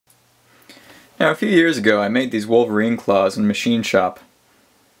Now, a few years ago I made these Wolverine claws in Machine Shop.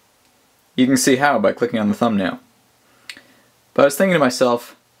 You can see how by clicking on the thumbnail. But I was thinking to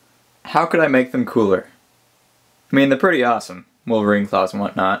myself, how could I make them cooler? I mean, they're pretty awesome, Wolverine claws and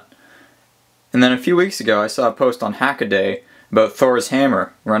whatnot. And then a few weeks ago I saw a post on Hackaday about Thor's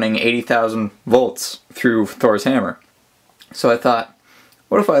hammer running 80,000 volts through Thor's hammer. So I thought,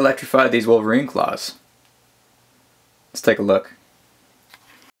 what if I electrified these Wolverine claws? Let's take a look.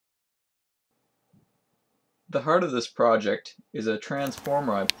 The heart of this project is a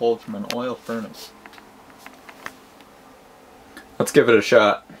transformer I pulled from an oil furnace. Let's give it a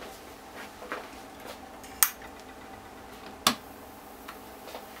shot.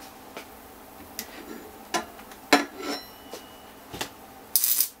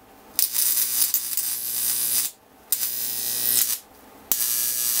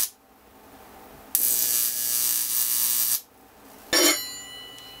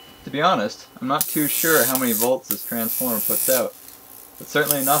 To be honest, I'm not too sure how many volts this transformer puts out, but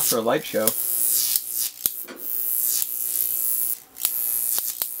certainly enough for a light show.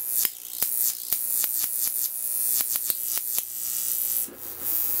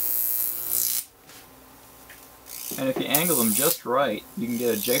 And if you angle them just right, you can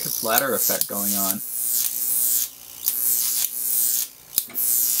get a Jacob's ladder effect going on.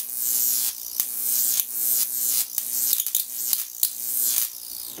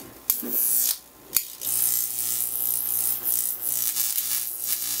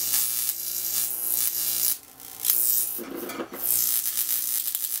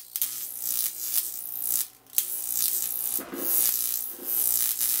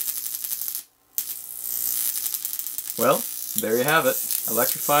 Well, there you have it.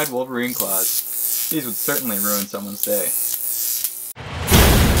 Electrified Wolverine claws. These would certainly ruin someone's day.